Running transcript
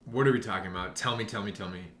What are we talking about? Tell me.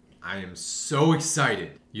 I am so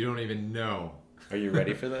excited. You don't even know. Are you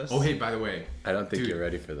ready for this? Oh, hey, by the way. I don't think you're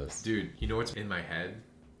ready for this. Dude, you know what's in my head?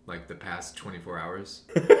 Like the past 24 hours?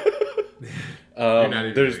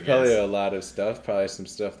 There's probably a lot of stuff. Probably some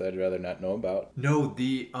stuff that I'd rather not know about. No,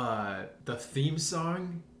 the theme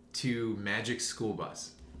song to Magic School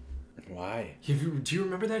Bus. Why? Do you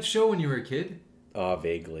remember that show when you were a kid?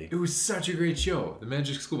 Vaguely. It was such a great show. The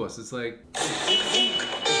Magic School Bus. It's like...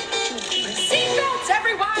 Seatbelts,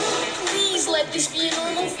 everyone! Please let this be a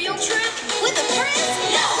normal field trip. With a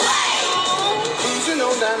friend? No way! Cruising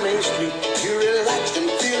on down Main Street, you're relaxed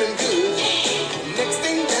and feeling good. Next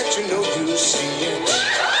thing that you know, you'll see it.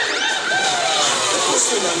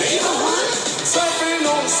 What's in the neighborhood? Surfing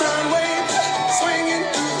on the sound wave, swinging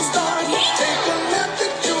through the stars. Take a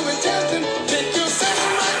method to be testing. Take your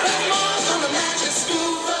second right back Mars on the Magic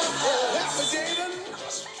School Bus.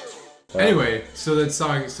 Anyway, so that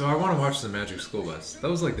song... So I want to watch the Magic School Bus. That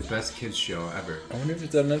was like the best kids show ever. I wonder if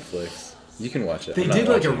it's on Netflix. You can watch it. They did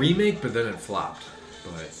like a remake, but then it flopped.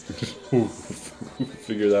 But...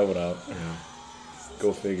 Figure that one out. Yeah.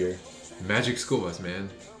 Go figure. Magic School Bus, man.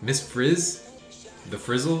 Miss Frizz? The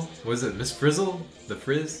Frizzle? Was it Miss Frizzle? The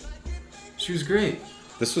Frizz? She was great.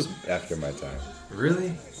 This was after my time.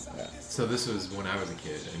 Really? Yeah. So this was when I was a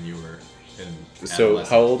kid and you were in So adolescence.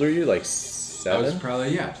 how old are you? Like I 7? was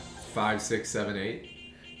probably, 5, 6, 7, 8.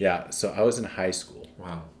 Yeah, so I was in high school.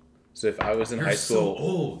 Wow. So if I was in You're high so school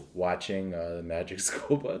old. watching the Magic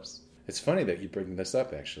School Bus, it's funny that you bring this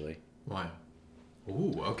up, actually. Why?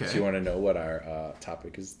 Ooh, okay. Do you want to know what our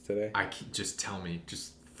topic is today? Just tell me.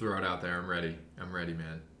 Just throw it out there. I'm ready. I'm ready,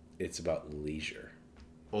 man. It's about leisure.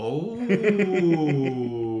 Oh,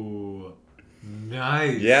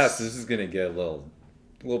 nice. Yes, this is gonna get a little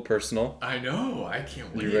personal. I know. I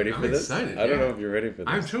can't wait. You ready I'm for this? excited. I don't know if you're ready for this.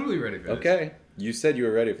 I'm totally ready for this. Okay, you said you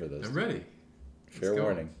were ready for this. I'm ready. Fair Let's go.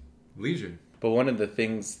 warning. Leisure. But one of the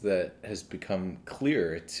things that has become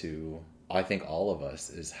clear to, I think, all of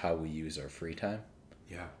us is how we use our free time,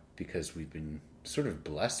 Yeah, because we've been sort of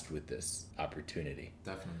blessed with this opportunity.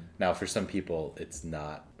 definitely. Now, for some people, it's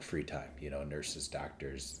not free time. You know, nurses,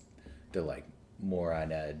 doctors, they're like more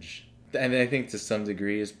on edge. And I think to some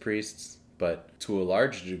degree as priests, but to a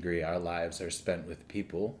large degree, our lives are spent with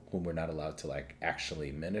people whom we're not allowed to like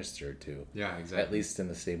actually minister to. Yeah, exactly. At least in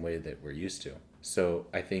the same way that we're used to. So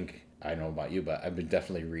I think, I don't know about you, but I've been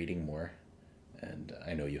definitely reading more. And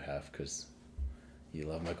I know you have, because you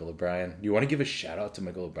love Michael O'Brien. You want to give a shout out to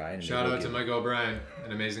Michael O'Brien? Shout out to Michael O'Brien,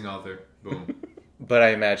 an amazing author. Boom. But I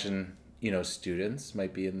imagine, students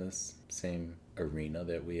might be in this same arena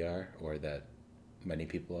that we are, or that many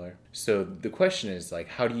people are. So the question is, like,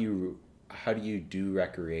 how do you do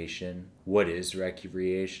recreation? What is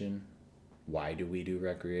recreation? Why do we do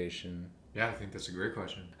recreation? Yeah, I think that's a great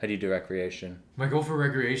question. How do you do recreation? My goal for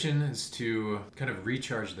recreation is to kind of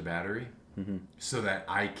recharge the battery so that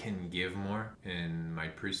I can give more in my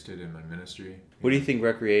priesthood and my ministry. What do you think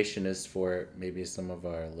recreation is for maybe some of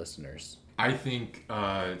our listeners? I think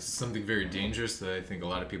something very dangerous that I think a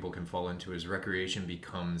lot of people can fall into is recreation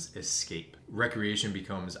becomes escape. Recreation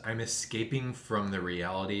becomes, I'm escaping from the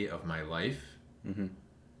reality of my life.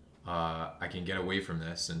 I can get away from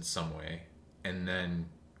this in some way and then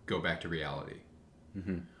go back to reality.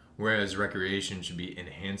 Whereas recreation should be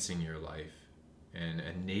enhancing your life and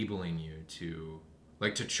enabling you to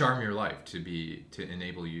charm your life, to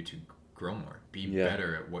enable you to grow more, be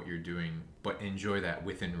better at what you're doing, but enjoy that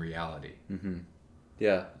within reality.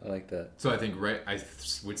 Yeah, I like that. So I think I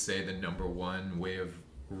would say the number one way of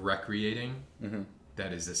recreating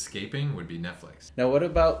that is escaping would be Netflix. Now, what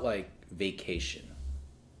about like vacation?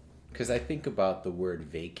 Because I think about the word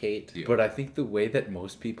vacate, but I think the way that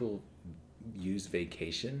most people use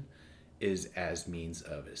vacation is as means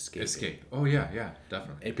of escaping. Escape. Oh yeah,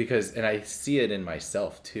 definitely. And I see it in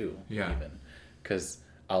myself too. Yeah. Even because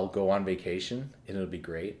I'll go on vacation and it'll be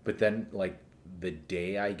great, but then like the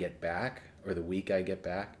day I get back or the week I get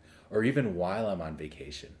back, or even while I'm on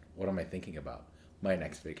vacation, what am I thinking about? My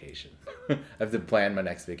next vacation. I have to plan my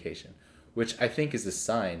next vacation, which I think is a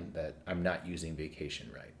sign that I'm not using vacation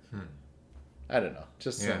right. I don't know.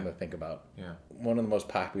 Just something to think about. Yeah. One of the most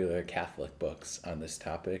popular Catholic books on this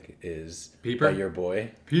topic is Pieper? by your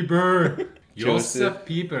boy, Pieper. Joseph Joseph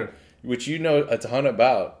Pieper. which you know a ton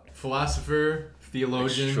about. Philosopher,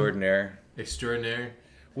 theologian. Extraordinaire.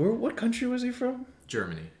 What country was he from?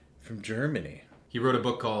 Germany. From Germany. He wrote a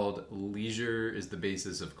book called Leisure is the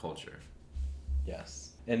Basis of Culture. Yes.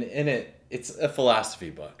 And in it's a philosophy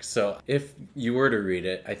book. So if you were to read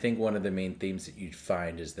it, I think one of the main themes that you'd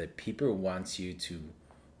find is that Pieper wants you to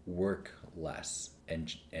work less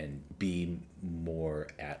and be more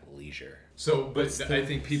at leisure. So, but I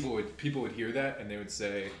think people would hear that and they would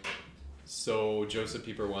say, so Joseph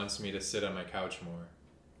Pieper wants me to sit on my couch more.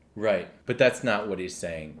 Right, but that's not what he's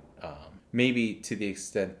saying. Maybe to the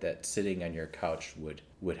extent that sitting on your couch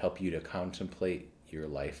would help you to contemplate your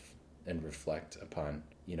life and reflect upon,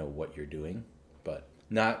 what you're doing, but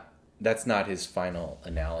that's not his final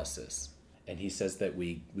analysis. And he says that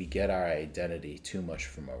we get our identity too much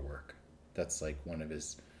from our work. That's like one of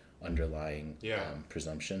his underlying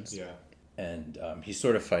presumptions. Yeah. And he's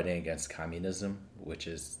sort of fighting against communism, which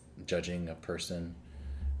is judging a person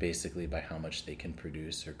basically by how much they can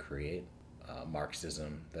produce or create.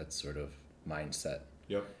 Marxism, that sort of mindset.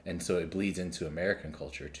 Yep. And so it bleeds into American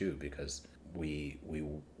culture too, because we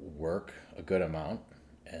work a good amount.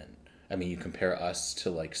 And I mean, you compare us to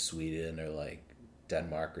like Sweden or like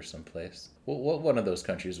Denmark or someplace. What one of those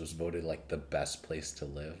countries was voted like the best place to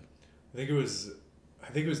live? I think it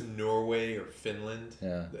was Norway or Finland.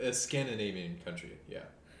 Yeah. A Scandinavian country. Yeah.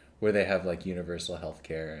 Where they have like universal health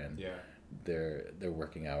care and Yeah. their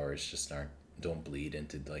working hours just don't bleed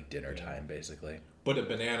into like dinner time basically. But a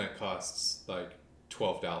banana costs like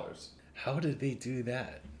 $12. How did they do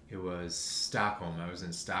that? It was Stockholm. I was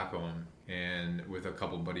in Stockholm and with a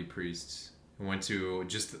couple buddy priests. I went to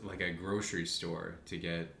just like a grocery store to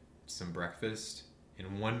get some breakfast,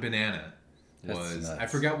 and one banana was, I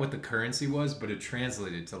forgot what the currency was, but it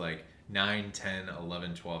translated to like $9, $10,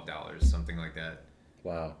 $11, $12, something like that.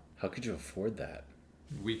 Wow. How could you afford that?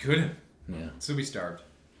 We couldn't. Yeah. So we starved.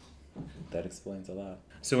 That explains a lot.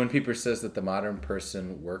 So when Pieper says that the modern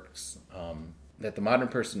person works,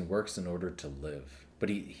 in order to live, but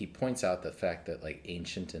he points out the fact that like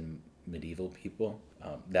ancient and medieval people,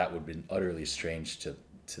 that would have been utterly strange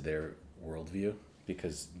to their worldview,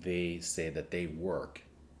 because they say that they work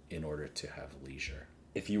in order to have leisure.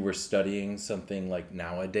 If you were studying something like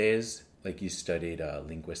nowadays, like you studied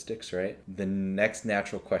linguistics, right? The next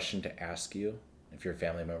natural question to ask you, if you're a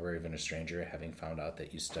family member or even a stranger, having found out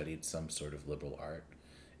that you studied some sort of liberal art,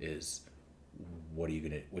 is what do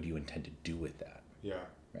you intend to do with that? Yeah.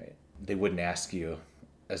 Right? They wouldn't ask you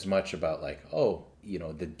as much about like,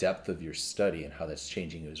 the depth of your study and how that's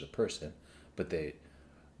changing you as a person, but they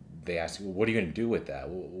ask you, well, what are you going to do with that?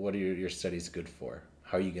 What are your studies good for?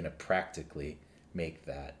 How are you going to practically make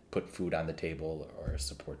that, put food on the table or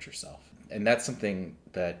support yourself? And that's something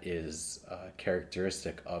that is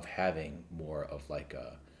characteristic of having more of like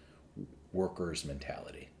a worker's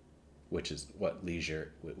mentality, which is what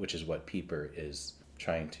Pieper is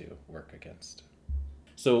trying to work against.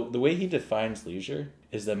 So the way he defines leisure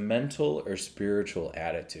is a mental or spiritual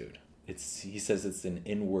attitude. He says it's an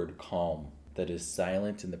inward calm that is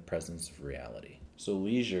silent in the presence of reality. So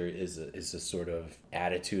leisure is a sort of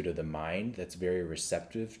attitude of the mind that's very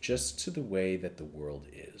receptive just to the way that the world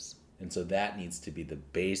is. And so that needs to be the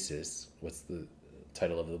basis. What's the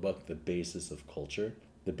title of the book? The basis of culture,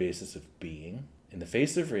 the basis of being. In the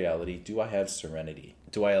face of reality, do I have serenity?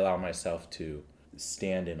 Do I allow myself to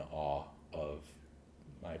stand in awe of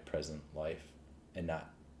my present life and not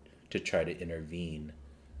to try to intervene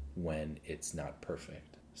when it's not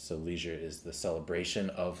perfect? So leisure is the celebration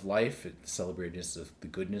of life, the celebration of the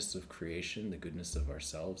goodness of creation, the goodness of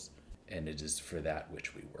ourselves, and it is for that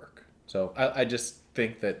which we work. So I just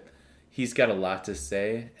think that he's got a lot to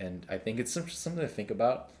say, and I think it's something to think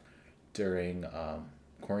about during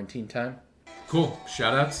quarantine time. Cool.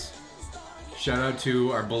 Shout-outs. Shout out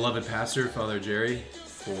to our beloved pastor, Father Jerry,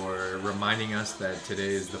 for reminding us that today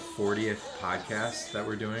is the 40th podcast that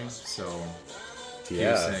we're doing. So he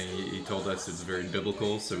was saying, he told us it's very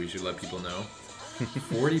biblical, so we should let people know.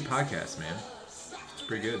 40 podcasts, man. It's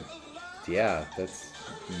pretty good. Yeah, that's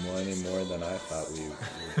many more than I thought we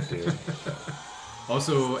would do.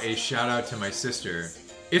 Also, a shout out to my sister.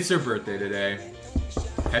 It's her birthday today.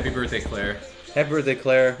 Happy birthday, Claire. Happy birthday,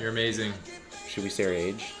 Claire. You're amazing. Should we say her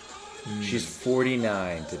age? She's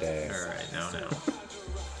 49 today. All right, now.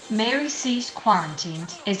 Mary Seat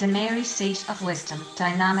Quarantined is a Mary Seat of Wisdom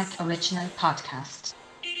dynamic original podcast.